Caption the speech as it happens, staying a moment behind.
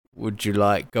Would you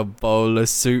like a bowl of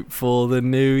soup for the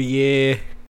new year?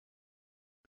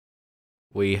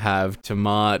 We have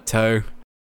tomato.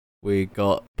 We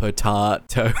got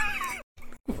potato.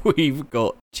 We've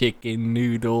got chicken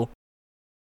noodle.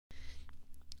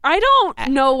 I don't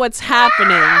know what's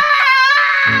happening.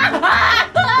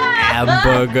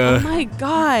 Hamburger. Oh my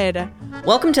god.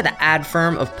 Welcome to the ad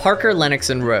firm of Parker, Lennox,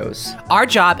 and Rose. Our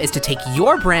job is to take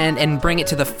your brand and bring it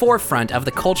to the forefront of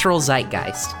the cultural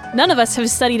zeitgeist. None of us have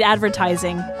studied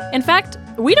advertising. In fact,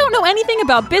 we don't know anything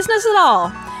about business at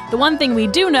all. The one thing we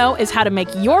do know is how to make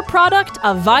your product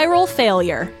a viral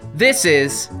failure. This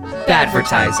is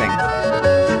Badvertising.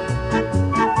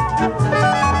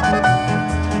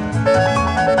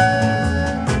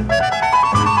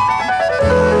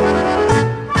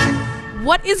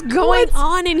 What is going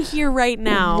on in here right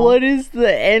now? What is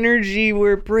the energy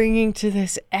we're bringing to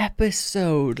this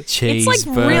episode? It's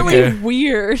like really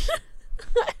weird.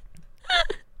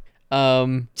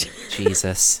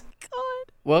 Jesus.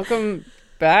 God. Welcome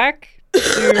back to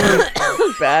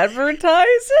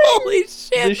Badvertising. Holy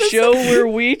shit. The show where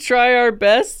we try our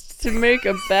best to make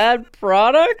a bad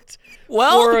product.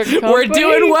 Well, for a we're company?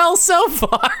 doing well so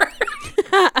far.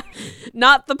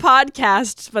 Not the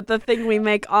podcast, but the thing we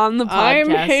make on the podcast.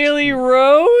 I'm Haley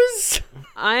Rose.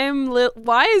 I'm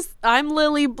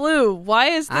Lily Blue. Why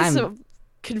is this a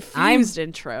confused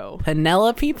intro?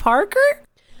 Penelope Parker?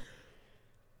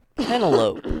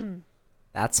 Penelope.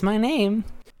 That's my name.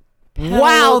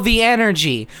 Wow, the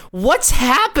energy. What's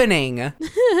happening?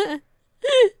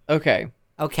 Okay.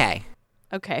 Okay.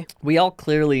 Okay. We all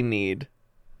clearly need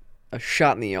a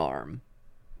shot in the arm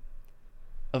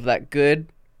of that good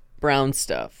brown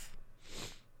stuff.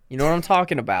 You know what I'm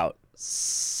talking about?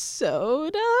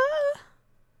 Soda?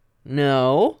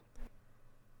 No.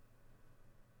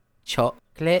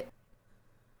 Chocolate.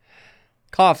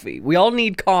 Coffee. We all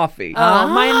need coffee.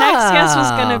 My next guess was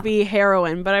going to be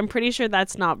heroin, but I'm pretty sure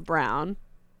that's not brown.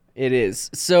 It is.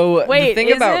 So Wait, the thing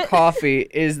is about it? coffee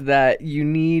is that you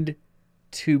need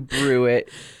to brew it.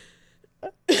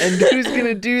 And who's going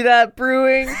to do that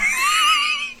brewing?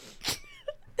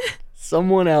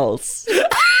 Someone else.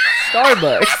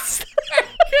 Starbucks.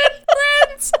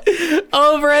 Friends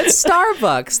over at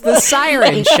Starbucks, the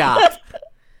siren shop.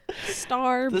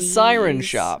 The siren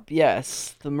shop,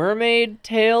 yes. The mermaid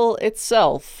tail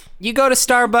itself. You go to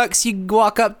Starbucks, you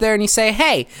walk up there and you say,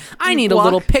 hey, I need a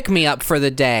little pick-me-up for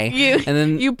the day. And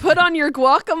then You put on your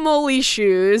guacamole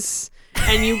shoes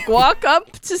and you walk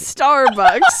up to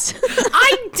Starbucks.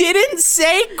 I didn't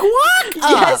say guac.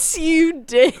 Yes, you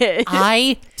did.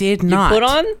 I did not. You put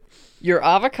on your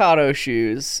avocado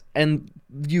shoes and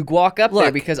you guac up there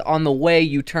Look. because on the way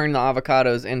you turn the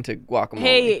avocados into guacamole.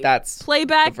 Hey, That's play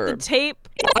back the the verb. tape.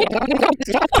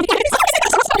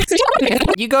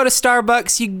 You go to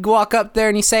Starbucks, you walk up there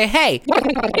and you say, hey.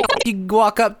 You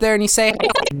walk up there and you say,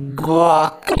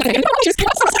 guac.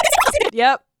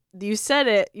 Yep, you said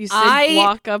it. You said I-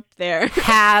 walk up there.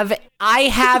 I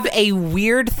have a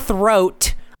weird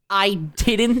throat. I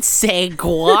didn't say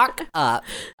guac up.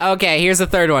 Okay, here's the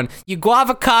third one. You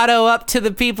guavocado up to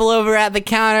the people over at the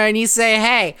counter and you say,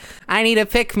 hey, I need a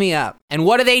pick-me-up. And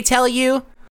what do they tell you?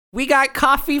 We got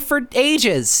coffee for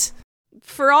ages.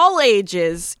 For all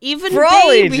ages, even For all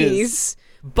babies. ages.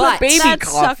 But Put baby that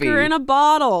coffee. sucker in a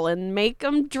bottle and make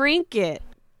them drink it.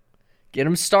 Get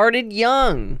them started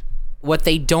young. what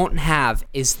they don't have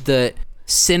is the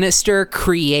sinister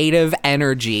creative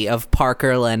energy of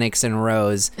Parker, Lennox, and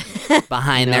Rose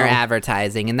behind their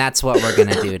advertising, and that's what we're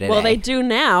gonna do today. Well, they do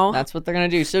now. That's what they're gonna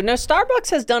do. So no, Starbucks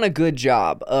has done a good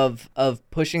job of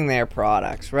pushing their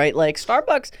products, right? Like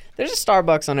Starbucks, there's a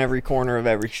Starbucks on every corner of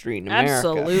every street in America.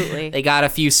 Absolutely. They got a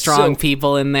few strong So-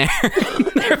 people in there.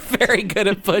 They're very good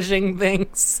at pushing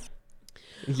things.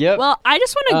 Yep. Well, I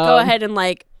just want to go ahead and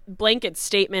like blanket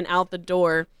statement out the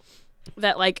door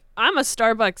that like I'm a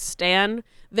Starbucks stan.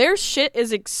 Their shit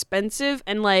is expensive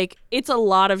and like it's a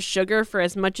lot of sugar for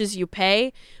as much as you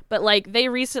pay. But like they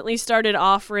recently started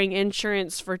offering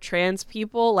insurance for trans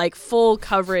people, like full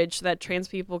coverage that trans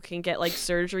people can get like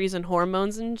surgeries and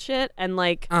hormones and shit. And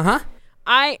like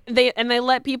they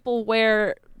let people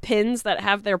wear pins that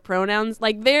have their pronouns.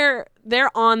 Like they're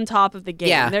on top of the game.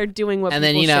 Yeah. They're doing what And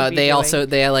then people should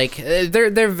be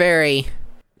doing. they're very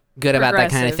good about that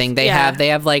kind of Progressive, thing. They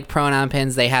have like pronoun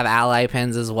pins, they have ally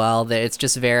pins as well. It's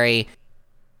just very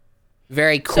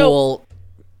cool.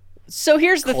 So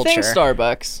here's the thing, culture.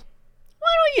 Starbucks. Why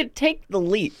don't you take the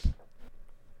leap?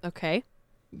 Okay.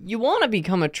 You want to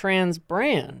become a trans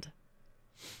brand.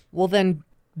 Well, then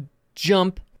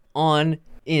jump on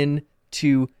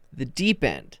into the deep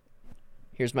end.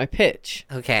 Here's my pitch.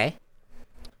 Okay.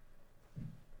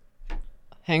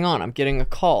 Hang on, I'm getting a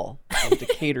call from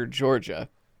Decatur, Georgia.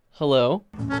 Hello?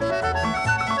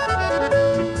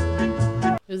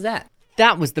 Who's that?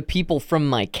 That was the people from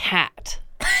my cat.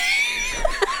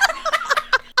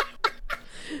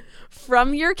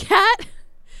 From your cat?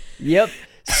 Yep.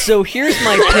 So here's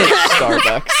my pitch,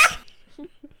 Starbucks.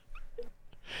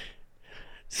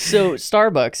 So,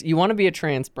 Starbucks, you want to be a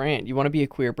trans brand. You want to be a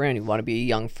queer brand. You want to be a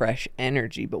young, fresh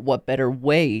energy. But what better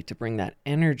way to bring that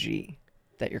energy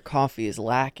that your coffee is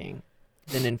lacking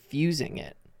than infusing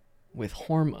it with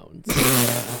hormones?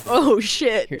 Oh,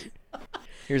 shit.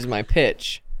 Here's my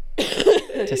pitch.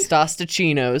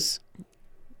 Testosteronos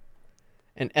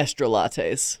and estro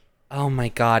lattes. Oh my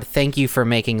god, thank you for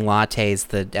making lattes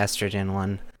the estrogen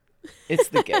one. It's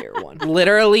the gayer one.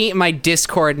 Literally, my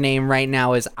Discord name right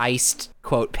now is iced,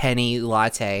 quote, penny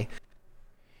latte.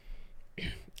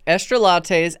 Estro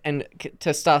lattes and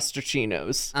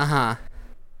testosteronos. Uh-huh.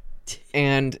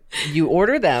 And you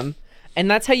order them, and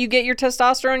that's how you get your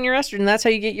testosterone and your estrogen. That's how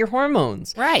you get your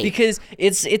hormones. Right. Because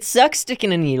it sucks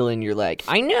sticking a needle in your leg.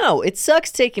 I know. It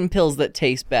sucks taking pills that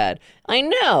taste bad. I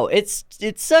know.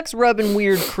 It sucks rubbing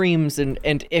weird creams and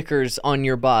ichors on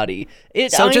your body.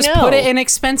 So I just know. put it in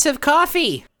expensive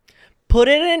coffee. Put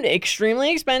it in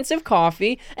extremely expensive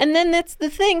coffee, and then that's the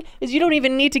thing, is you don't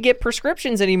even need to get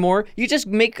prescriptions anymore. You just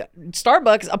make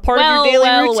Starbucks a part of your daily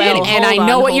routine. And I Hold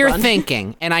know on, what hold you're on.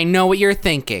 thinking. And I know what you're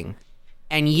thinking.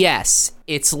 And yes,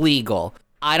 it's legal.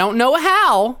 I don't know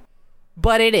how,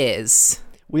 but it is.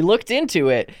 We looked into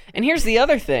it, and here's the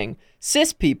other thing.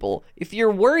 Cis people, if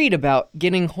you're worried about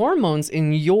getting hormones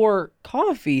in your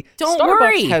coffee, Don't Starbucks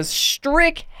worry. has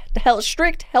strict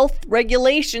health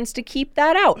regulations to keep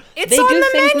that out. It's they on do the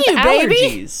things with menu, baby.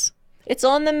 allergies. It's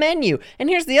on the menu. And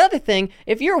here's the other thing.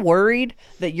 If you're worried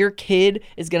that your kid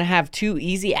is going to have too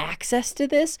easy access to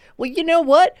this, well, you know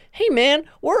what? Hey, man,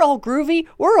 we're all groovy.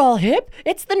 We're all hip.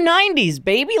 It's the 90s,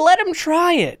 baby. Let them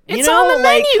try it. It's on the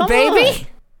menu, come baby. on.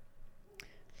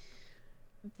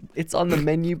 It's on the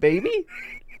menu, baby?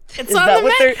 It's Is on that the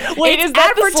what menu. they're- wait, It's is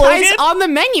that the advertised slogan? on the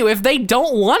menu. If they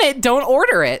don't want it, don't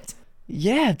order it.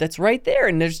 Yeah, that's right there.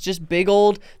 And there's just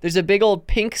there's a big old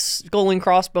pink skull and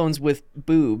crossbones with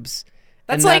boobs.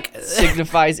 That's and like- that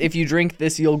signifies if you drink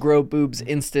this, you'll grow boobs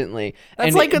instantly. That's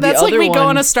And like the me other going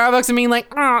one- to Starbucks and being like,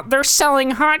 "Oh, they're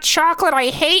selling hot chocolate. I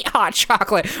hate hot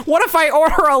chocolate. What if I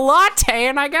order a latte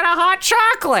and I get a hot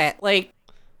chocolate?" Like,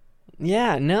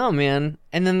 Yeah, no, man.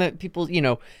 And then the people,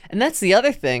 and that's the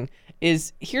other thing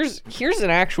is here's an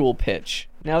actual pitch.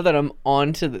 Now that I'm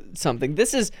on to something,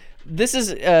 this is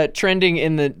trending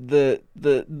in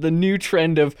the new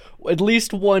trend of at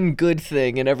least one good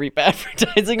thing in every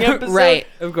advertising episode. right,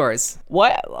 of course.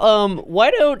 Why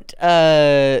don't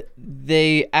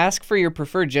they ask for your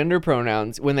preferred gender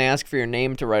pronouns when they ask for your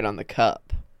name to write on the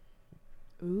cup?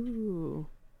 Ooh.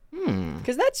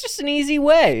 Because that's just an easy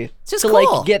way just to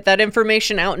cool. like get that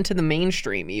information out into the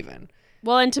mainstream even.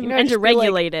 Well, and to just be like-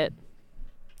 regulate it.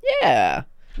 Yeah.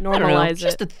 I don't know. Normalize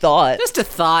Just it. a thought. Just a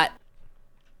thought.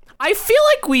 I feel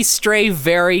like we stray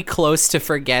very close to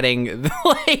forgetting,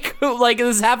 like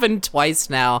this happened twice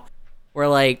now, where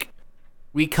like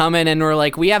we come in and we're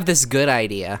like, we have this good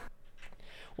idea.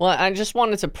 Well, I just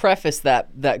wanted to preface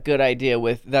that good idea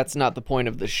with that's not the point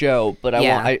of the show, but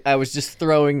I was just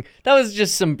throwing that was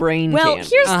just some brain Well, candy.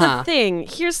 here's Uh-huh. the thing.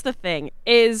 Here's the thing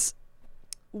is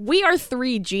we are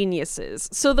three geniuses.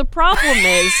 So the problem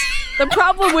is the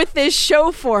problem with this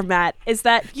show format is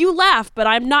that you laugh, but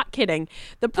I'm not kidding.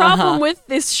 The problem with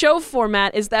this show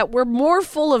format is that we're more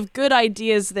full of good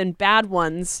ideas than bad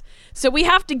ones. So we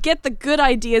have to get the good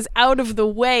ideas out of the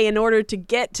way in order to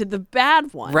get to the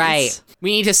bad ones. Right.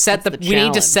 We need to set That's the we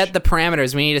need to challenge. set the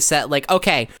parameters. We need to set like,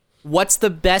 okay, what's the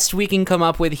best we can come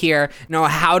up with here? No,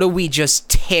 how do we just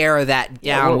tear that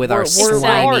down with our slimy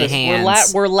artists.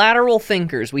 hands? We're lateral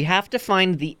thinkers. We have to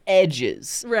find the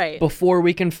edges Right. before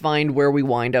we can find where we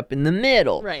wind up in the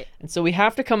middle. Right. And so we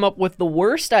have to come up with the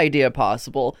worst idea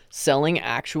possible, selling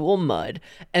actual mud.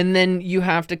 And then you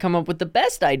have to come up with the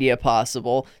best idea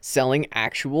possible, selling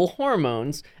actual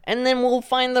hormones. And then we'll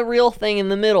find the real thing in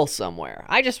the middle somewhere.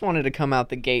 I just wanted to come out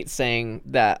the gate saying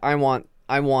that I want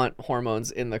hormones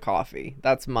in the coffee.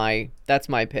 That's my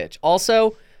pitch.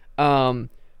 Also,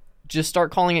 just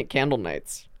start calling it candle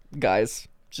nights, guys.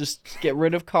 Just get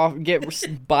rid of coffee.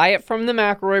 Buy it from the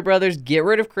McElroy brothers. Get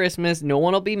rid of Christmas. No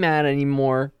one will be mad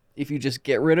anymore if you just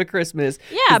get rid of Christmas.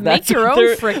 Yeah, 'Cause make that's your what own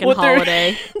they're- freaking what they're-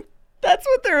 holiday. That's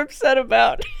what they're upset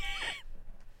about.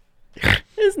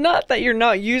 It's not that you're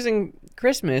not using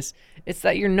Christmas. It's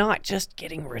that you're not just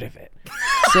getting rid of it.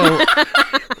 So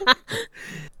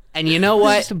And you know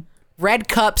what? Red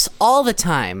cups all the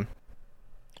time.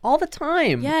 all the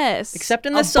time. Yes. Except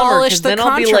in the summer, Abolish because the then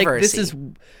I'll be like, this controversy. is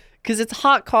because it's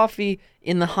hot coffee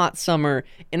in the hot summer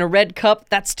in a red cup.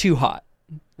 That's too hot.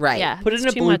 Right. Yeah. Put it it's in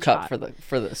a too blue much cup hot.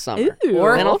 for the summer. Ooh.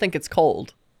 Or then I'll think it's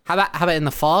cold. How about in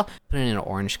the fall? Put it in an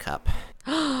orange cup.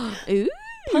 Ooh.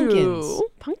 Pumpkins.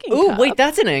 Pumpkin Oh cup. wait,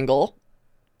 that's an angle.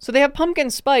 So they have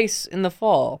pumpkin spice in the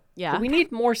fall. Yeah. But we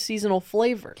need more seasonal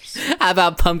flavors. How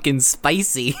about pumpkin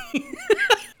spicy?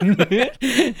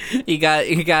 you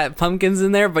got pumpkins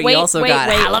in there, but Wait, you also wait,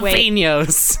 got wait,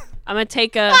 jalapenos. I'm gonna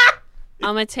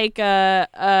take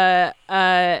a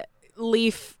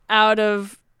leaf out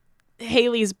of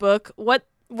Haley's book. What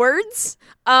words?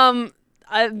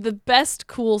 The best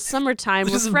cool summertime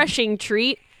refreshing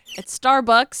treat at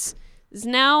Starbucks is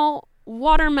now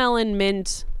watermelon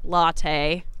mint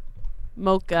latte,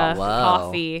 mocha Hello.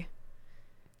 coffee.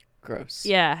 Gross.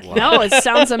 Yeah, no, it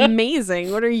sounds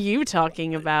amazing. What are you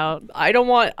talking about? I don't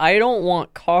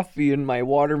want coffee in my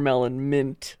watermelon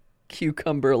mint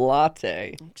cucumber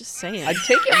latte. I'm just saying. I'd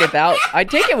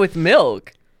take it with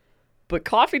milk. But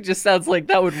coffee just sounds like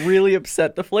that would really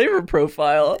upset the flavor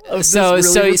profile of So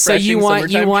this really so you refreshing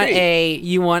summertime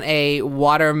treat. a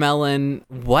watermelon,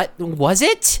 what was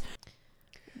it?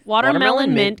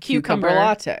 watermelon mint cucumber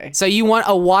latte. So you want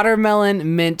a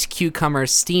watermelon mint cucumber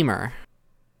steamer.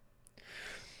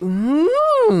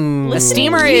 Ooh. A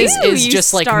steamer Listen to is you,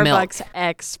 just like Starbucks milk.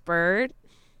 expert.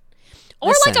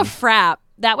 Or like a Listen. frap.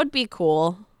 That would be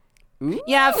cool.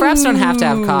 Yeah, fraps don't have to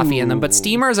have coffee in them, but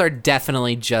steamers are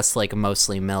definitely just like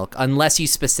mostly milk, unless you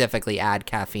specifically add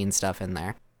caffeine stuff in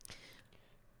there.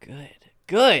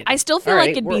 Good. I still feel All like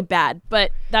right, it'd be we're- bad, but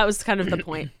that was kind of the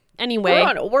point. Anyway,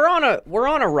 We're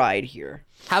on a ride here.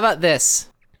 How about this?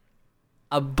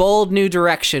 A bold new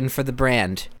direction for the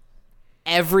brand.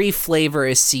 Every flavor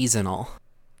is seasonal.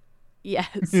 yes.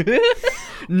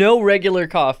 No regular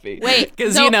coffee. Wait,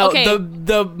 Because no, you know okay.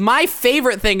 the my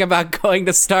favorite thing about going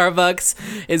to Starbucks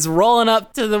is rolling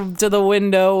up to the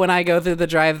window when I go through the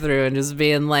drive-thru and just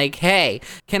being like, "Hey,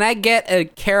 can I get a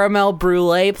caramel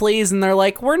brulee, please?" And they're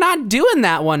like, "We're not doing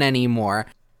that one anymore."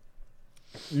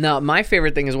 No, my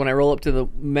favorite thing is when I roll up to the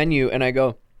menu and I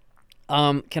go,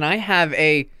 can I have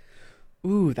a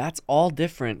ooh, that's all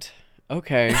different.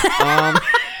 Okay.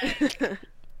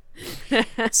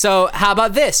 So how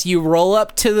about this? You roll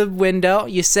up to the window,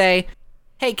 you say,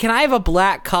 "Hey, can I have a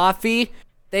black coffee?"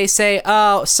 They say,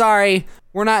 "Oh, sorry,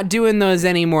 we're not doing those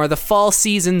anymore. The fall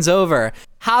season's over.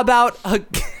 How about a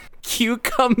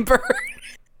cucumber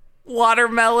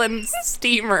watermelon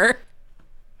steamer?"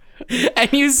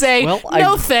 And you say, Well,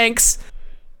 "No, thanks.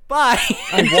 Bye."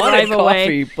 I wanted Drive away.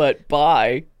 coffee, but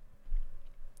bye.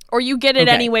 Or you get it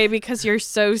Okay. anyway because you're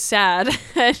so sad.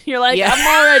 And you're like, Yeah. I'm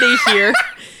already here.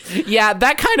 Yeah,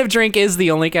 that kind of drink is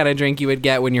the only kind of drink you would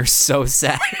get when you're so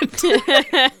sad.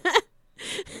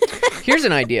 Here's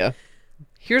an idea.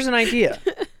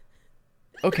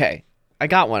 Okay. I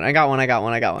got one.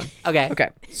 Okay. Okay.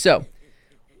 So,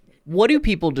 what do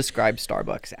people describe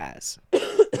Starbucks as?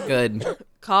 Good.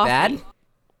 Coffee. Bad?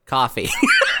 Coffee.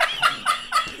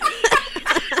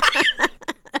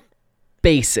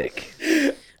 Basic.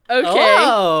 Okay.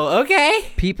 Oh,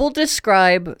 okay. People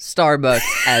describe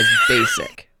Starbucks as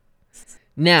basic.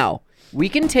 Now, we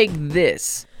can take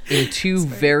this in two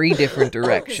very different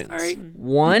directions. Sorry.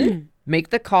 One, make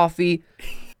the coffee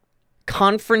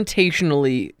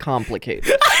confrontationally complicated.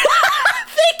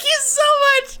 Thank you so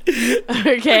much.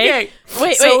 Okay.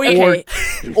 Wait, so wait, we-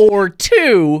 okay. Or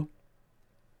two,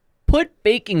 put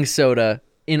baking soda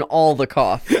in all the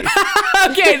coffee.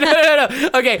 Okay, no.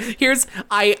 Okay,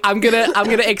 I'm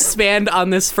gonna expand on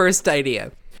this first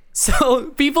idea. So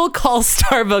people call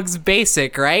Starbucks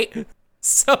basic, right?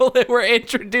 So we're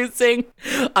introducing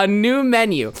a new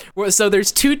menu. So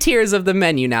there's two tiers of the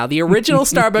menu now. The original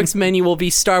Starbucks menu will be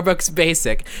Starbucks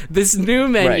Basic. This new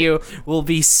menu will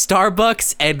be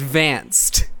Starbucks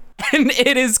Advanced. And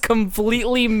it is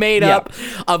completely made up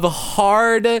of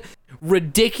hard,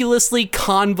 ridiculously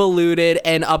convoluted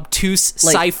and obtuse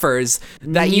Like, ciphers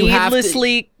that you have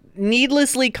to...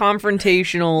 needlessly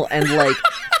confrontational and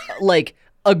like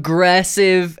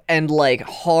aggressive and like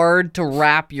hard to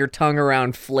wrap your tongue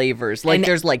around flavors. Like And-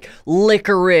 there's like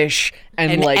licorice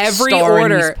and like every star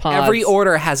anise order pods. every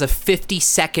order has a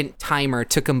 50-second timer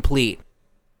to complete.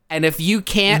 And if you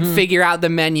can't figure out the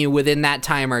menu within that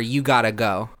timer, you gotta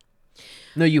go.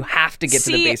 No, you have to get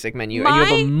to the See, basic menu, and you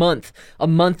have a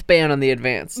month ban on the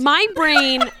advanced. My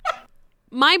brain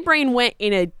went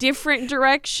in a different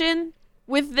direction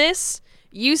with this.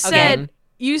 You said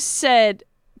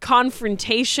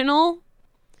confrontational,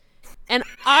 and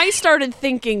I started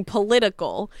thinking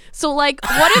political. So like,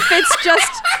 what if it's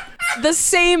just the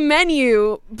same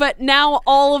menu, but now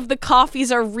all of the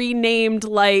coffees are renamed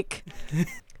like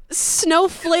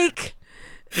Snowflake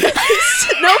Winter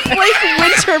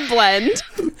Blend.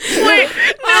 Wait,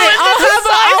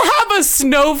 I'll have a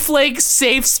snowflake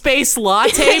safe space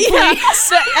latte, please. Yeah,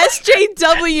 the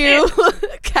SJW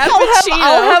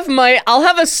cappuccino. I'll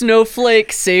have a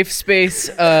snowflake safe space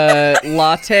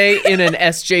latte in an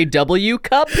SJW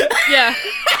cup. Yeah.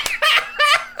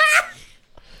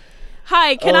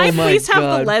 Hi, can Oh I my please have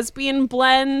the God. lesbian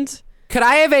blend? Could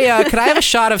I have a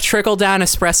shot of trickle down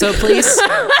espresso, please?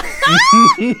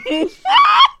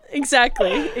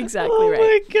 Exactly Oh right.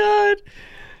 my God.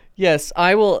 Yes,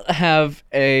 I will have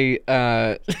a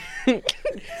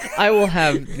I will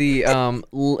have the I'll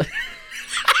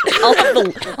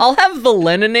have the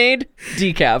Leninade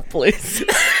decaf, please.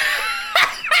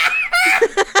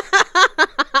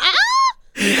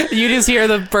 You just hear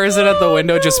the person at the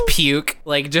window just puke,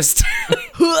 like just.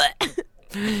 I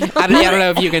don't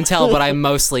know if you can tell, but I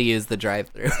mostly use the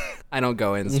drive-thru. I don't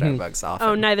go in Starbucks often.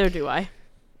 Oh, neither do I.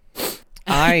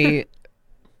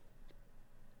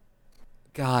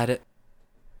 God.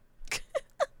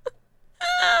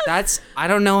 I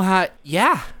don't know how.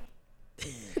 Yeah,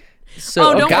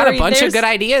 So Oh, don't got worry, a bunch of there's- good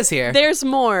ideas here. There's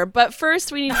more, but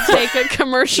first we need to take a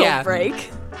commercial Yeah.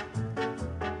 break.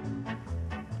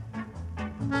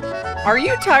 Are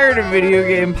you tired of video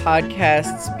game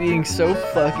podcasts being so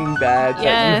fucking bad that you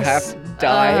Yes. have to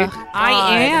die? I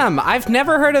God. am. I've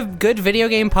never heard of good video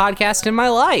game podcast in my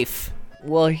life.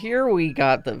 Well, here we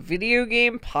got the video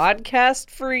game podcast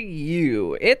for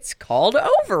you. It's called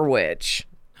Overwitch.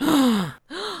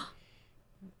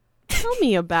 Tell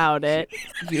me about it.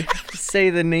 You have to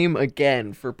say the name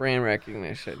again for brand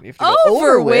recognition. You have to go,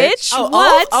 Overwitch?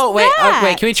 What's wait, that?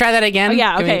 wait. Can we try that again? Oh,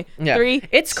 yeah, Can we- okay. Yeah. 3.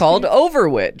 It's called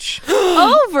Overwitch.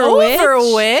 Overwitch?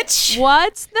 Overwitch.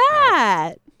 What's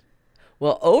that?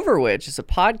 Well, Overwitch is a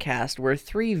podcast where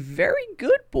 3 very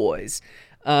good boys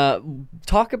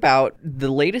talk about the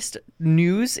latest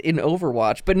news in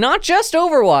Overwatch, but not just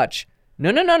Overwatch.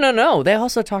 No. They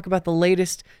also talk about the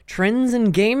latest trends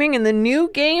in gaming and the new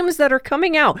games that are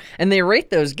coming out. And they rate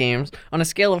those games on a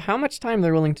scale of how much time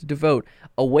they're willing to devote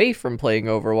away from playing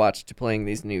Overwatch to playing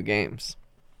these new games.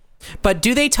 But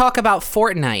do they talk about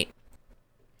Fortnite?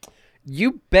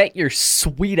 You bet your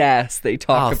sweet ass they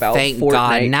talk Oh, about thank Fortnite.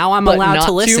 God. Now I'm but allowed not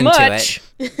to listen too to much.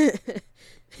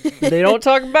 They don't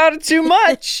talk about it too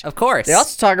much. Of course. They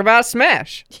also talk about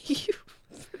Smash.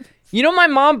 You know, my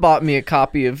mom bought me a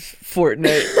copy of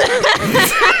Fortnite.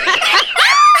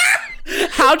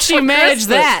 How'd she manage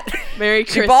that? Merry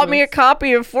She Christmas. bought me a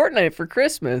copy of Fortnite for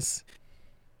Christmas.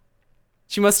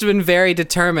 She must have been very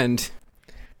determined,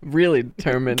 Really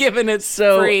determined. given it's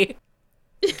So- free.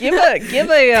 give a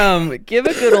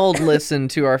good old listen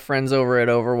to our friends over at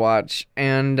Overwatch,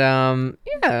 and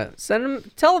send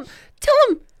them. Tell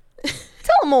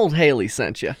them old Haley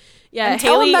sent you. Yeah, And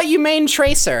tell them Haley, that you main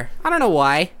Tracer. I don't know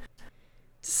why.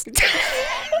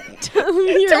 Tell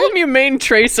them you main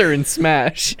Tracer in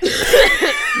Smash.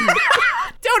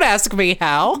 Don't ask me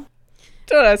how.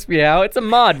 Don't ask me how. It's a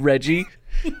mod, Reggie.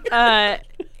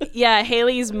 yeah,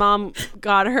 Haley's mom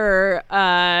got her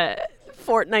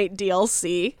Fortnite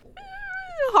DLC.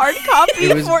 Hard copy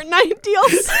It was- Fortnite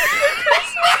DLC.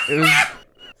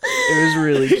 It was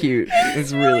really cute. It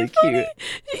was really cute.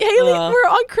 Haley, we're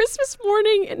on Christmas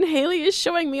morning, and Haley is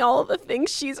showing me all of the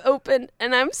things she's opened,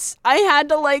 and I had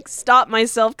to like stop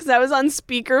myself because I was on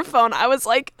speakerphone. I was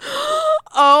like,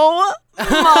 "Oh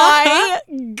my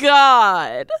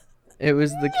god!" It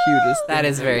was the cutest. That thing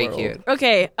is in the very world. cute.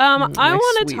 Okay, I my want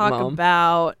to sweet talk mom.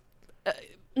 about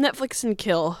Netflix and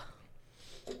Kill.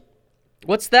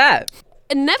 What's that?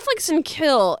 Netflix and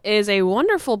Kill is a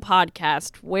wonderful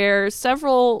podcast where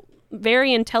several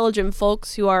very intelligent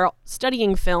folks who are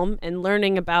studying film and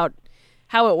learning about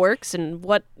how it works and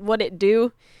what it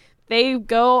do, they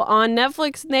go on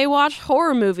Netflix and they watch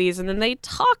horror movies and then they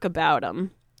talk about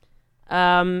them.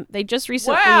 They just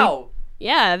recently,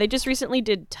 they just recently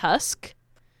did Tusk.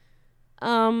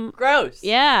 Gross.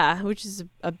 Yeah, which is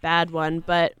a bad one,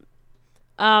 but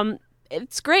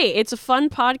it's great. It's a fun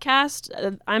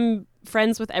podcast. I'm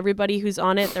friends with everybody who's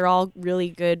on it. They're all really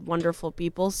good, wonderful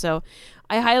people. So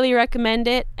I highly recommend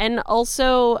it. And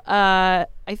also, I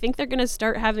think they're going to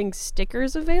start having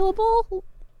stickers available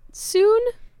soon.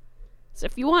 So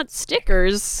if you want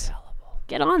stickers,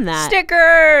 get on that.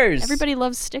 Stickers. Everybody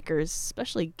loves stickers,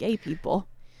 especially gay people.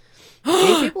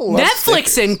 Gay people love Netflix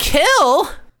stickers. and Kill?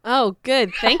 Oh,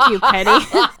 good. Thank you, Penny.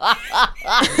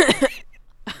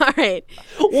 All right.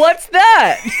 What's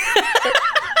that?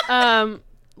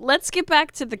 Let's get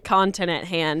back to the content at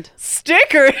hand.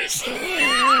 Stickers.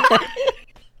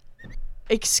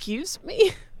 Excuse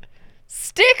me?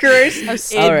 Stickers.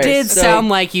 It All right, did so- sound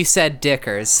like you said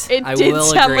Dickers. It I did will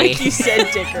sound agree. like you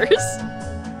said Dickers.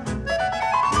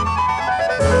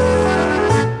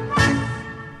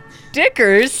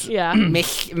 Dickers. Yeah.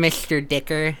 Mr.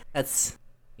 Dicker. That's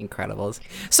incredible.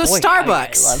 So Boy,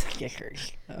 Starbucks. I love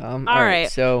Dickers. All right.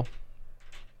 right. So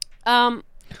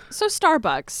So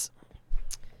Starbucks.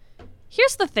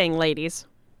 Here's the thing, ladies.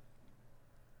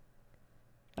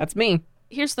 that's me.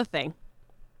 Here's the thing.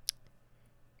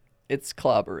 It's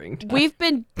clobbering time. We've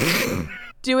been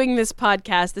doing this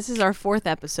podcast. This is our 4th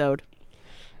episode.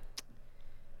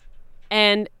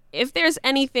 And if there's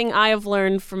anything I have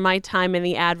learned from my time in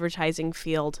the advertising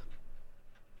field,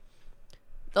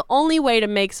 the only way to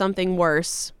make something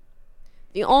worse,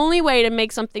 the only way to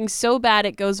make something so bad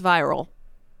it goes viral,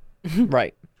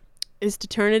 Right. is to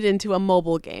turn it into a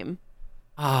mobile game.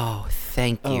 Oh,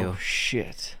 thank you. Oh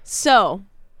shit. So,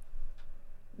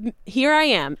 here I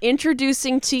am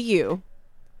introducing to you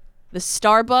the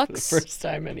Starbucks. First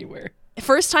time anywhere.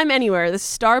 First time anywhere, the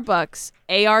Starbucks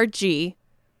ARG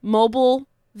mobile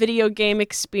video game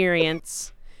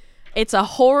experience. It's a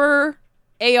horror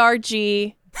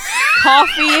ARG,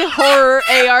 coffee horror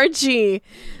ARG.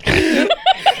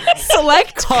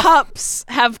 Select cups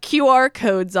have QR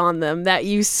codes on them that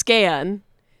you scan,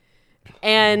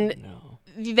 and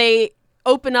they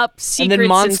open up secrets And then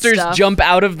monsters stuff. jump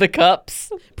out of the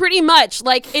cups. Pretty much.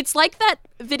 Like, it's like that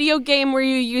video game where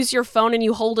you use your phone and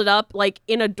you hold it up, like,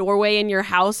 in a doorway in your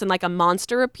house and, like, a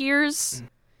monster appears.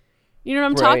 You know what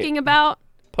I'm Right. talking about?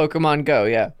 Pokemon Go,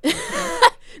 yeah.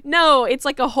 No, it's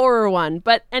like a horror one.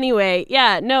 But anyway,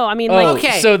 yeah, no, I mean, Oh, like,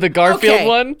 Okay. so the Garfield Okay,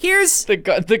 one? Here's The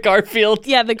Garfield?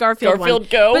 yeah, the Garfield one. Garfield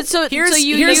Go? But so Here's-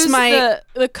 you here's use my-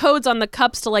 the codes on the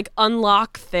cups to, like,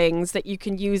 unlock things that you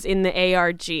can use in the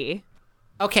ARG.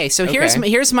 okay. So Okay.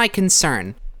 here's my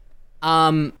concern.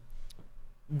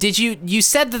 Did you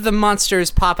said that the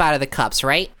monsters pop out of the cups,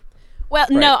 right? Well,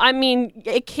 no, I mean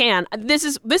it can. This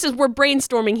is we're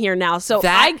brainstorming here now. So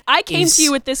That I came is- to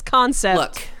you with this concept.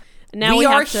 Look, now we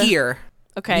are have to, here.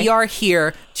 Okay. We are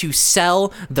here to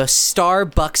sell the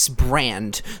Starbucks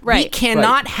brand. We Right.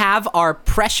 cannot have our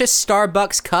precious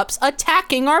Starbucks cups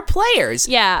attacking our players.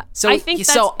 Yeah. So- I think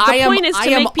that's, so the I am- point is to I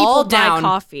am make people all buy down.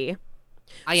 coffee.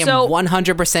 I am So-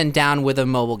 100% down with a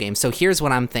mobile game. So here's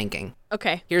what I'm thinking.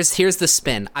 Okay. Here's the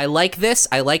spin. I like this.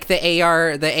 I like the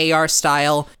AR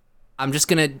style. I'm just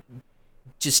gonna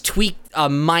tweak a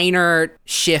minor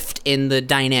shift in the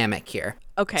dynamic here.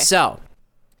 Okay. So,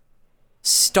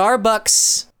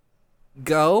 Starbucks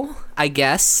Go, I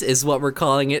guess, is what we're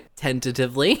calling it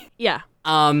tentatively. Yeah.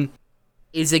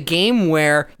 Is a game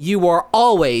where you are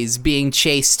always being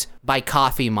chased by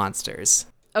coffee monsters.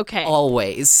 Okay.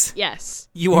 Always. Yes.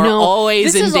 You are No,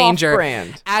 always this in is danger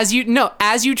off-brand. as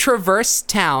you traverse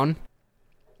town,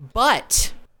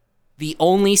 but the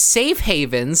only safe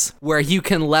havens where you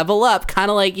can level up, kind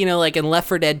of like, like in Left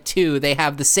 4 Dead 2, they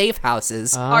have the safe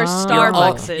houses. Our Ah.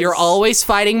 Starbucks. You're always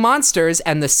fighting monsters,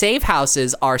 and the safe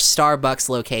houses are Starbucks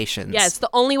locations. Yes,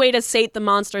 the only way to sate the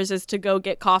monsters is to go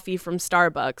get coffee from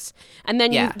Starbucks. And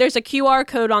then Yeah. there's a QR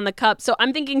code on the cup. So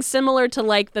I'm thinking similar to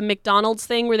like the McDonald's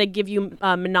thing where they give you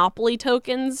Monopoly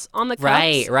tokens on the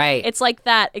cups. Right. It's like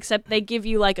that, except they give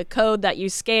you like a code that you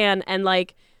scan and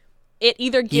like it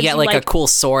either gives You you get like a cool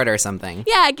sword or something.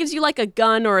 yeah, it gives you like a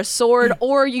gun or a sword,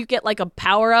 or you get like a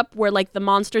power up where like the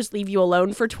monsters leave you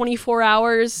alone for 24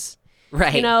 hours.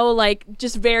 Right. You know, like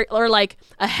just or like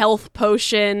a health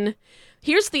potion.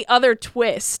 Here's the other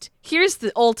twist. Here's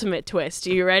the ultimate twist.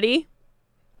 Are you ready?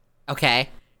 Okay.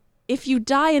 If you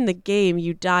die in the game,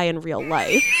 you die in real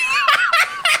life.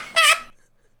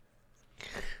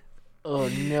 Oh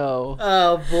no.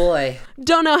 Oh boy.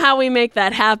 Don't know how we make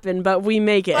that happen, but we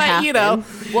make it happen.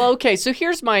 Well, okay, so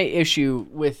here's my issue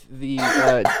with the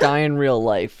die in real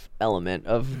life element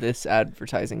of this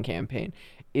advertising campaign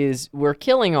is we're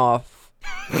killing off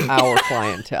our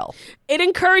clientele. It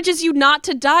encourages you not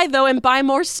to die though and buy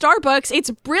more Starbucks. It's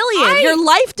brilliant. Your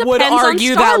life depends Would on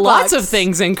argue Starbucks. that lots of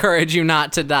things encourage you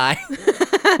not to die.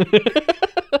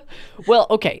 Well,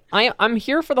 okay, I'm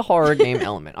here for the horror game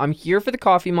element. I'm here for the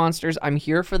coffee monsters. I'm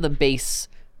here for the base,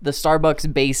 the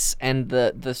Starbucks base, and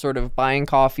the sort of buying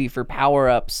coffee for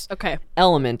power-ups Okay.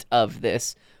 element of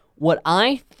this. What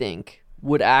I think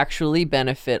would actually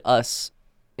benefit us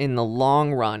in the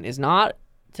long run is not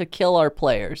to kill our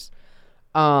players,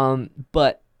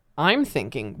 but I'm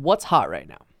thinking, what's hot right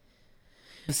now?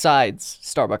 Besides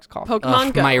Starbucks coffee. Pokemon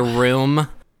Ugh, Go. my room.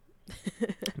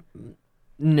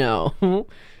 No.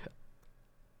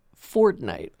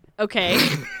 Fortnite. Okay.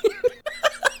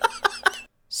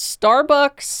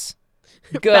 Starbucks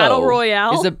Go Battle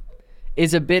Royale?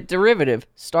 is a bit derivative.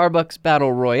 Starbucks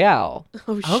Battle Royale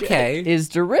Oh shit. Okay. is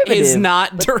derivative. Is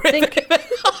not derivative.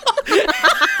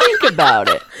 Think about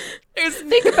it.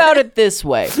 Think about it this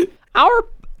way.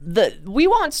 We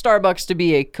want Starbucks to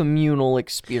be a communal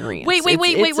experience. Wait.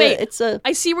 It's a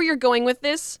I see where you're going with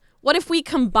this. What if we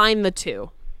combine the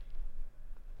two?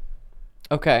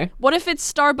 okay. What if it's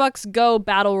Starbucks Go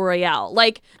Battle Royale?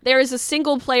 Like there is a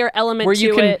single player element Where to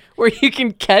you can it. where you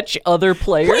can catch other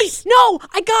players. Wait, no,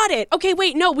 I got it. Okay,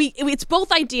 wait, no, it's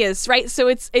both ideas, right? So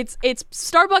it's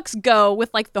Starbucks Go with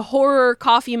like the horror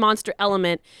coffee monster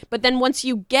element, but then once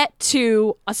you get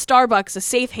to a Starbucks, a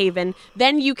safe haven,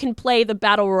 then you can play the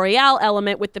battle royale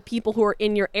element with the people who are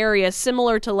in your area,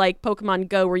 similar to like Pokemon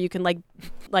Go, where you can like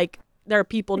there are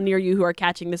people near you who are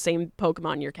catching the same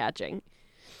Pokemon you're catching.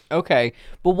 Okay,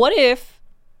 but what if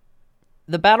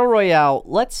the Battle Royale,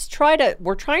 we're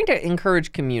trying to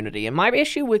encourage community. And my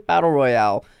issue with Battle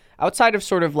Royale, outside of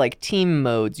sort of like team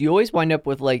modes, you always wind up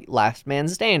with like last man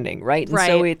standing, right? And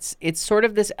so Right. it's sort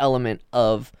of this element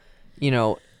of,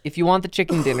 if you want the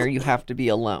chicken dinner, you have to be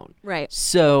alone. Right.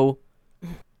 So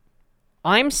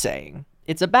I'm saying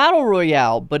it's a battle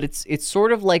royale, but it's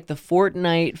sort of like the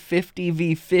Fortnite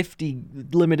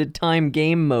 50v50 limited time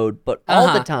game mode, but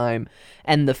all the time.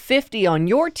 And the 50 on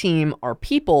your team are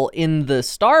people in the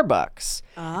Starbucks,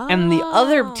 and the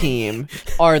other team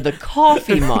are the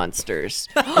coffee monsters.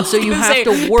 And so you have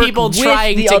to work people with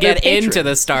trying the to other get patrons. into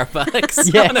the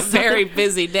Starbucks Yes. on a very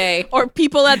busy day. Or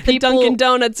people at the Dunkin'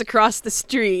 Donuts across the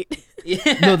street.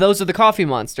 No, those are the coffee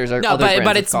monsters. Are No, other brands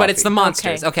but of it's the coffee.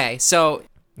 monsters. Okay, so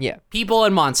Yeah. people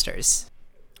and monsters.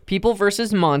 People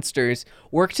versus monsters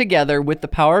work together with the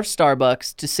power of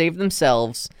Starbucks to save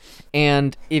themselves,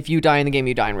 and if you die in the game,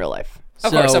 you die in real life.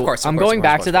 Of So course, I'm going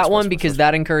back to that one because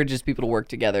that encourages people to work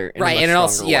together. In Right, a much and it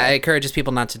also stronger way. it encourages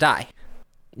people not to die.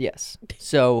 Yes.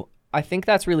 So I think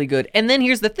that's really good. And then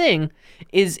here's the thing: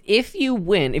 is if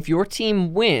your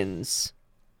team wins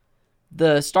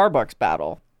the Starbucks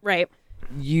battle, Right.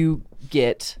 you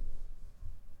get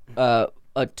a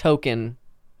token,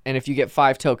 and if you get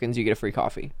 5 tokens, you get a free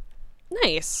coffee.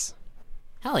 Nice.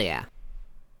 Hell yeah.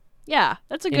 Yeah,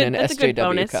 that's a In good. an That's a good SJW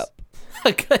bonus. cup.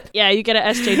 A good Yeah, you get a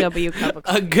SJW cup.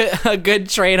 Of a good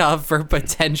trade-off for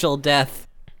potential death.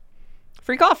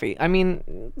 Free coffee. I mean,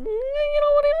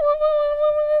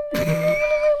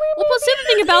 Well, plus the other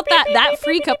thing about that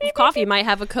free cup of coffee might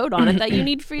have a code on it that you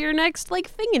need for your next like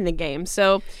thing in the game.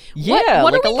 So yeah,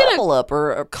 what like are a we gonna level up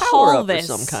or a power call up or this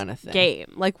some kind of thing.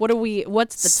 game? Like,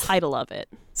 what's the title of it?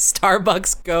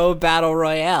 Starbucks Go Battle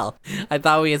Royale. I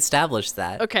thought we established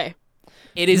that. Okay.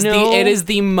 It is No. it is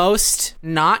the most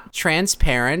not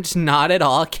transparent, not at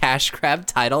all cash grab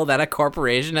title that a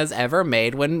corporation has ever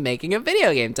made when making a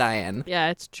video game tie-in. Yeah,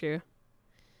 it's true.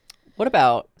 What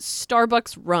about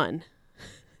Starbucks Run.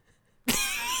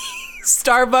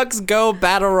 Starbucks Go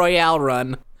Battle Royale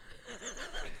Run.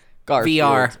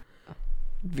 Garfield?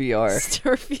 VR.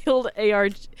 Starfield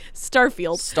ARG.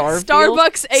 Starfield. Starfield?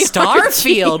 Starbucks ARG.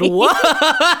 Starfield. What?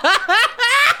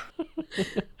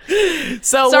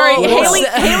 So Sorry, we'll-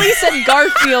 Haley said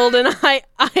Garfield, and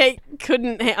I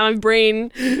couldn't. My brain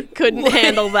couldn't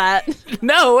handle that.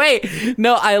 No, wait.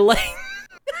 No, I like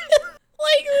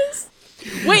like this.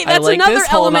 Wait, I that's like another this.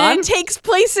 Hold element. on. It takes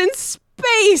place in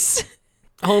space,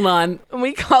 Hold on. and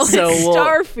we call So it we'll-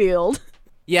 Starfield.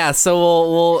 Yeah, so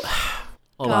we'll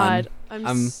hold God, on.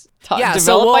 I'm. Yeah,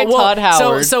 developed by Todd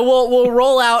Howard. So we'll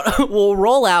roll out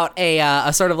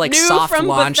a sort of like New soft from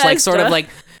launch, like sort of Bethesda. like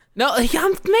no, I'm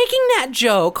making that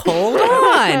joke. Hold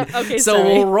on. Okay, so sorry.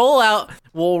 we'll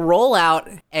roll out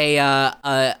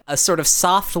a sort of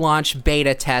soft launch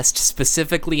beta test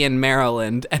specifically in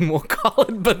Maryland, and we'll call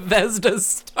it Bethesda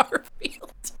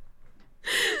Starfield.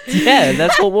 Yeah,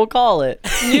 that's what we'll call it.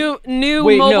 New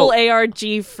Wait, mobile no.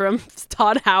 ARG from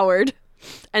Todd Howard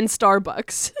and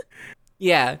Starbucks.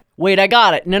 Yeah. Wait, I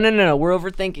got it. No. We're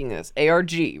overthinking this.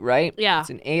 ARG, right? Yeah. It's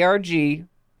an ARG,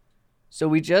 so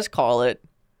we just call it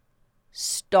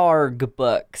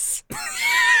Starbucks.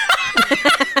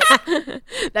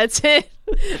 That's it.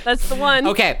 That's the one.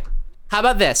 Okay. How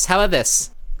about this? I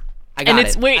got And it.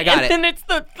 it's wait, I got and it. then it's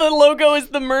the logo is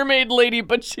the mermaid lady,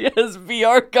 but she has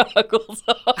VR goggles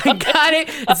on. I got it.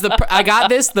 I got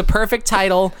this. The perfect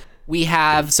title. We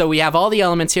have all the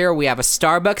elements here. We have a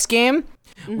Starbucks game.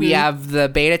 Mm-hmm. We have the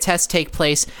beta test take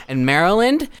place in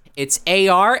Maryland. It's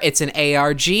AR. It's an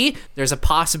ARG. There's a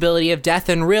possibility of death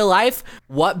in real life.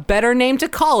 What better name to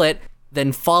call it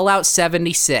than Fallout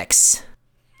 76?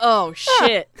 Oh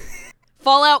shit.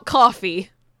 Fallout Coffee.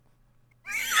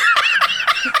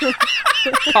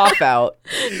 Cough out.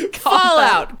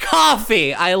 Fallout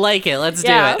Coffee. I like it. Let's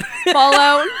Yeah. do it.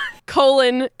 Fallout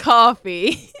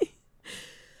coffee.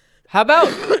 How about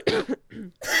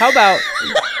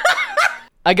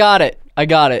I got it.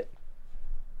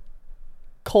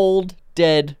 Cold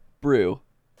Dead Brew.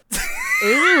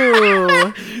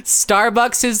 Ooh.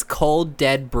 Starbucks' Cold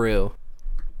Dead Brew.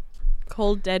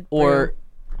 Cold Dead Brew.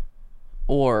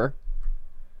 Or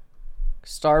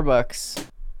Starbucks.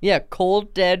 Yeah,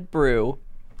 Cold Dead Brew.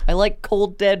 I like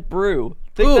Cold Dead Brew.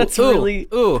 I think that's really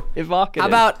evocative. How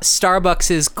about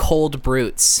Starbucks' Cold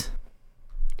Brutes?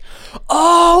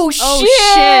 Oh shit!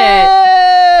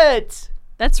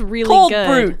 That's really Cold good.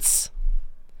 Brutes.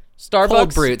 Starbucks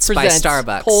Cold Brutes by presents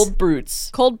Starbucks. Cold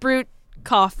Brutes. Cold Brute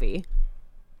coffee.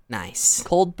 Nice.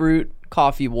 Cold Brute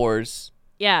Coffee Wars.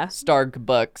 Yeah.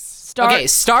 Starbucks. Okay,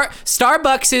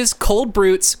 Starbucks' Cold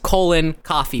Brutes,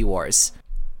 Coffee Wars.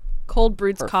 Cold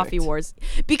Brutes Perfect. Coffee Wars.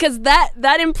 Because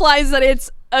that implies that it's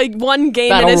a one game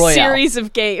Battle in a Royale. series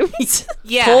of games.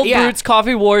 Yeah, Cold yeah. Brutes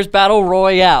Coffee Wars Battle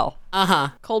Royale. Uh-huh.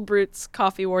 Cold Brutes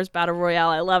Coffee Wars Battle Royale.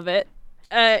 I love it.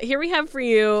 Here we have for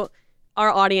you, our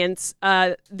audience,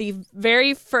 the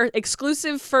very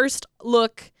exclusive first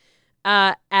look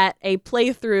at a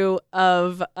playthrough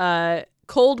of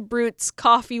Cold Brutes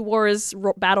Coffee Wars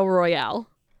Battle Royale.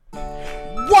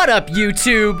 What up,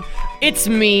 YouTube? It's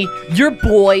me, your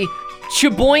boy,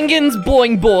 Cheboingens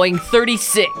Boing Boing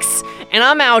 36, and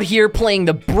I'm out here playing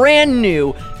the brand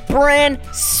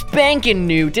spankin'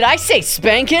 new. Did I say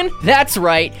spankin'? That's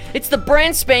right. It's the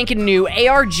brand spankin' new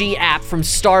ARG app from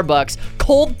Starbucks,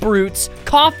 Cold Brutes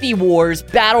Coffee Wars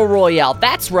Battle Royale.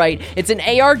 That's right. It's an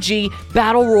ARG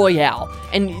Battle Royale.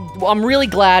 And I'm really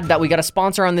glad that we got a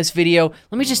sponsor on this video.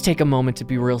 Let me just take a moment to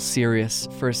be real serious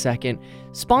for a second.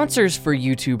 Sponsors for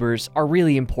YouTubers are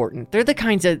really important.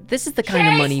 This is the kind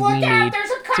of money we need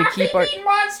to keep our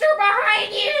monster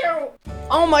behind you!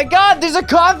 Oh my god, there's a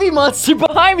coffee monster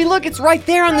behind me. Look, it's right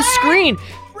there on the screen.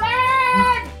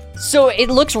 Run! So it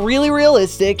looks really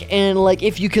realistic, and like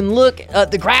if you can look,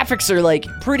 the graphics are like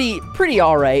pretty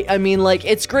all right. I mean, like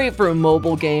it's great for a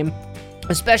mobile game,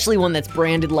 especially one that's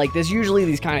branded like this. Usually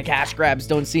these kind of cash grabs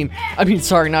don't seem,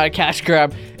 not a cash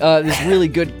grab. This really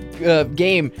good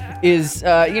game is,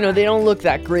 they don't look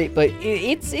that great, but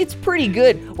it's pretty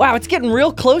good. Wow, it's getting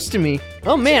real close to me.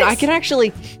 Oh man, I can.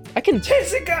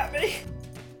 Jason got me!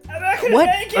 I'm not gonna What?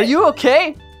 make it! Are you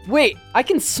okay? Wait, I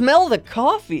can smell the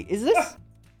coffee. Is this?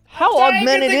 How dying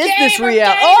augmented in the is this game, I'm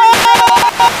reality? dying.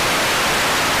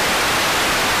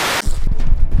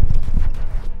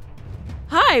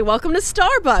 Hi, welcome to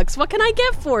Starbucks. What can I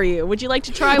get for you? Would you like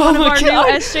to try one of my our God.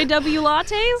 new SJW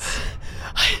lattes?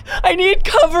 I need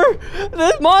cover.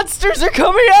 The monsters are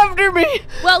coming after me.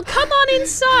 Well, come on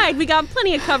inside. We got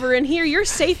plenty of cover in here. You're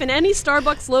safe in any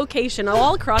Starbucks location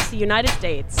all across the United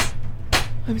States.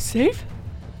 I'm safe?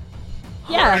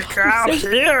 Yeah. Come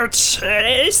here,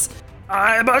 Chase!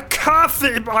 I'm a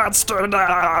coffee monster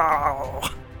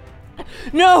now!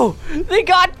 No, they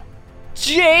got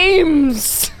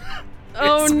James.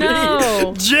 Oh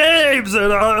no. James,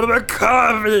 and I'm a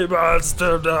coffee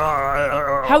monster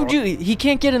now! How'd you? He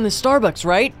can't get in the Starbucks,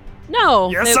 right? No.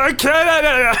 Yes, I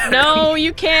can! No,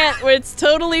 you can't. It's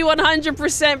totally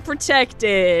 100%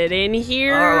 protected in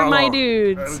here, my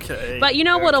dudes. Okay. But you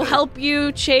know what'll okay. help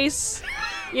you, Chase?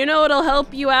 You know what'll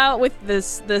help you out with the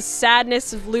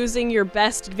sadness of losing your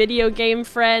best video game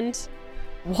friend?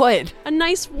 What? A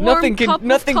nice warm Nothing cup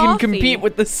can of coffee. compete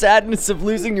with the sadness of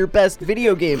losing your best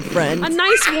video game friend. A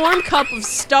nice warm cup of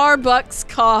Starbucks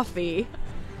coffee.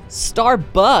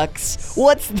 Starbucks?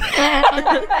 What's that?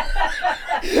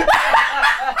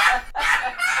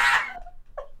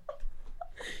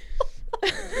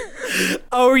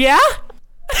 Oh, yeah?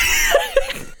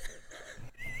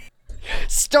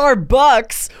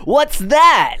 Starbucks? What's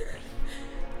that?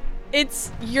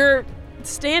 You're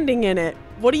standing in it.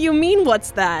 What do you mean,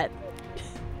 what's that?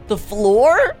 The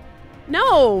floor?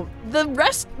 No,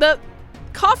 the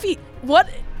coffee, what?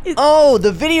 Oh,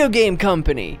 the video game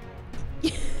company.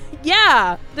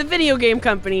 Yeah, the video game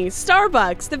company.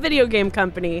 Starbucks, the video game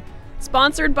company.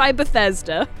 Sponsored by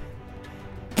Bethesda.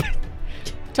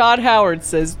 Todd Howard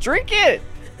says, drink it.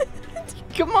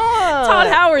 Come on. Todd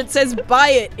Howard says, buy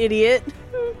it, idiot.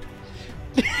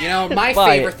 You know, my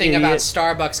Buy favorite it, thing about idiot.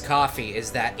 Starbucks coffee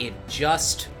is that it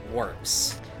just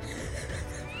works.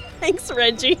 Thanks,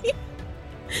 Reggie.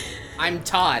 I'm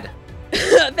Todd.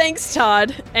 Thanks,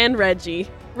 Todd and Reggie.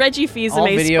 Reggie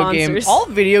Fils-Aimé sponsors. all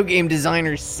video game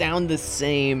designers sound the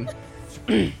same.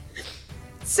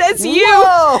 Says you.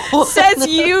 Whoa! Says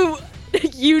you.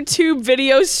 YouTube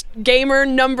gamer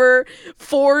number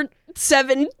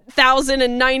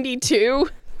 47,092.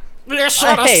 You should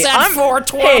have Hey, said I'm-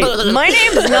 420. Hey, my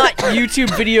name's not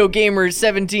YouTube Video Gamer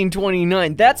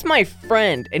 1729. That's my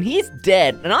friend, and he's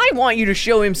dead, and I want you to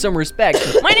show him some respect.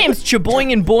 My name's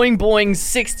Chaboing and Boing Boing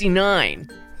 69.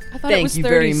 I thought it Thank was you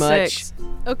very 36.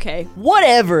 Okay.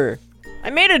 Whatever. I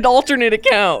made an alternate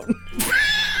account.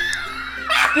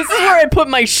 This is where I put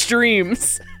my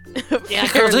streams. Yeah,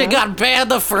 because he got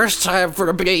banned the first time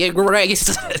for being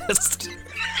racist.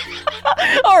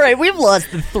 All right, we've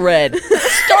lost the thread.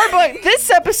 Starbucks. This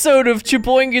episode of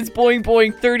Chaboingus Boing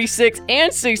Boing 36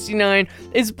 and 69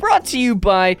 is brought to you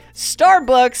by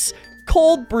Starbucks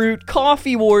Cold Brewed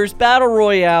Coffee Wars Battle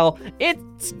Royale.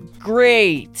 It's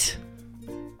great.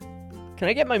 Can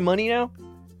I get my money now?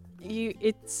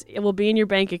 It will be in your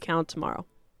bank account tomorrow.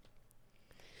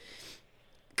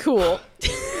 Cool.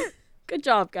 Good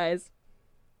job, guys.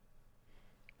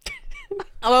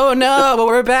 Oh no,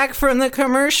 we're back from the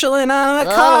commercial and I'm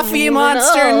a coffee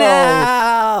monster no.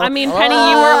 now. I mean, Penny,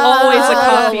 you were always a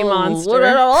coffee monster.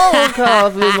 We're all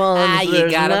coffee monsters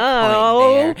you got now.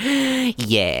 a point there.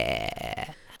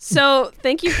 Yeah. So,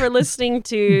 thank you for listening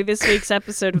to this week's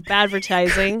episode of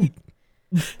Badvertising.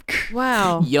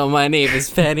 Wow. Yo, my name is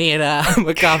Penny and I'm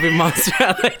a coffee monster.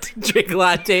 I like to drink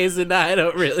lattes and I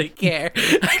don't really care.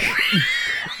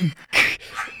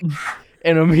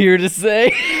 And I'm here to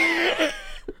say...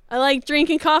 I like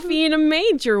drinking coffee in a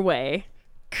major way.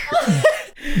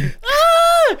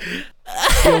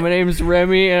 Yo, my name's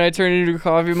Remy, and I turned into a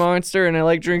coffee monster, and I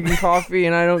like drinking coffee,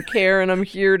 and I don't care, and I'm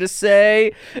here to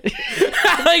say...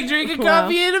 I like drinking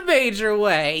coffee in a major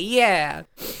way. Yeah.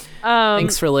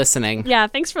 Thanks for listening. Yeah,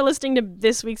 thanks for listening to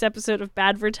this week's episode of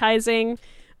Badvertising.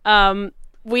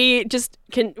 We just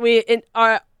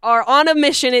are on a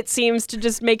mission, it seems, to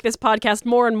just make this podcast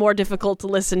more and more difficult to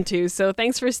listen to. So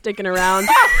thanks for sticking around.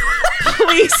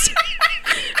 Please.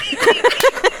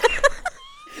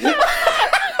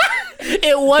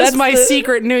 It was That's my the-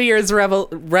 secret New Year's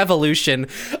revolution.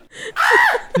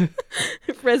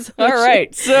 Resolution. All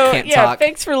right, so Can't yeah, talk.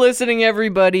 thanks for listening,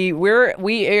 everybody.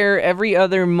 We air every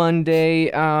other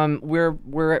Monday.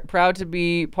 We're proud to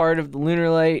be part of the Lunar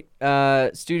Light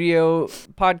Studio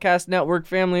Podcast Network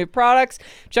family of products.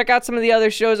 Check out some of the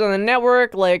other shows on the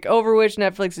network, like Overwitch,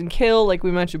 Netflix, and Kill, like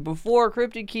we mentioned before.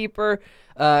 Cryptid Keeper,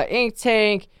 Ink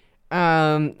Tank.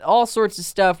 All sorts of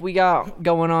stuff we got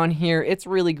going on here. It's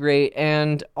really great.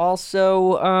 And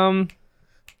also,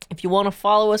 if you want to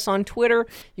follow us on Twitter,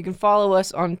 you can follow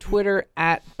us on Twitter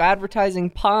at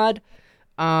badvertisingpod.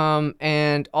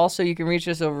 And also you can reach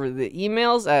us over the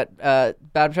emails at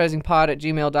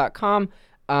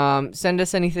badvertisingpod@gmail.com. Send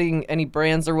us anything, any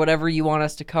brands or whatever you want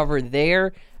us to cover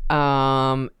there.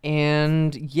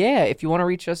 And yeah, if you want to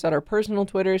reach us at our personal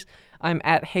Twitters, I'm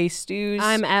at Hey Stews.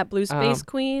 I'm at Blue Space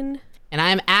Queen. And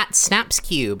I'm at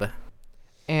Snapscube.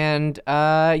 And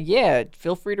yeah,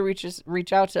 feel free to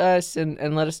reach out to us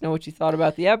and let us know what you thought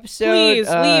about the episode. Please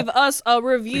leave us a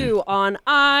review on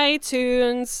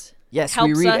iTunes. Yes,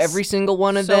 helps we read us every single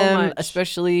one of so them, much.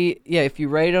 especially if you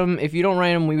write them. If you don't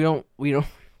write them, we don't read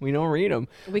them.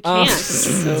 We can't.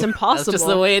 so It's impossible. That's just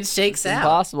the way it shakes out.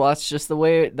 Impossible. That's just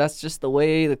the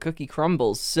way the cookie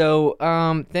crumbles. So,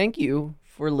 thank you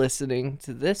for listening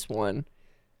to this one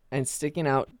and sticking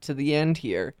out to the end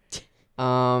here.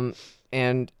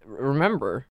 And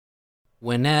remember,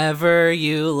 Whenever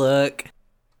you look,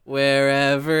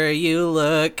 wherever you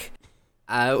look,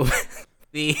 I will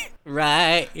be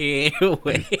right here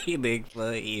waiting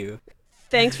for you.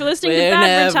 Thanks for listening to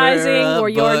Whenever Badvertising, a where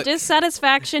your book-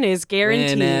 dissatisfaction is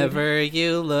guaranteed. Whenever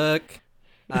you look,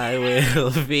 I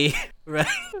will be right.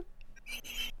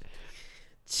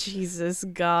 Jesus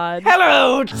God.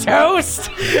 hello,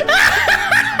 toast.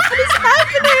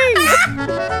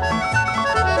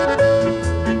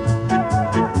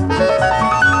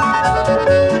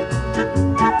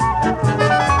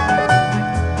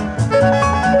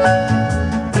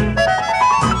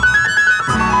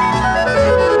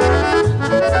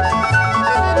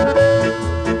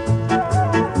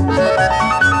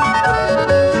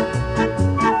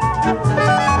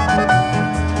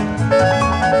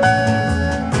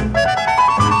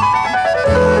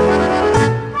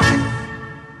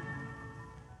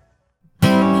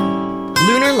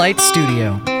 Lunar Light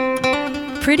Studio.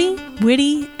 Pretty,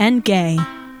 witty, and gay.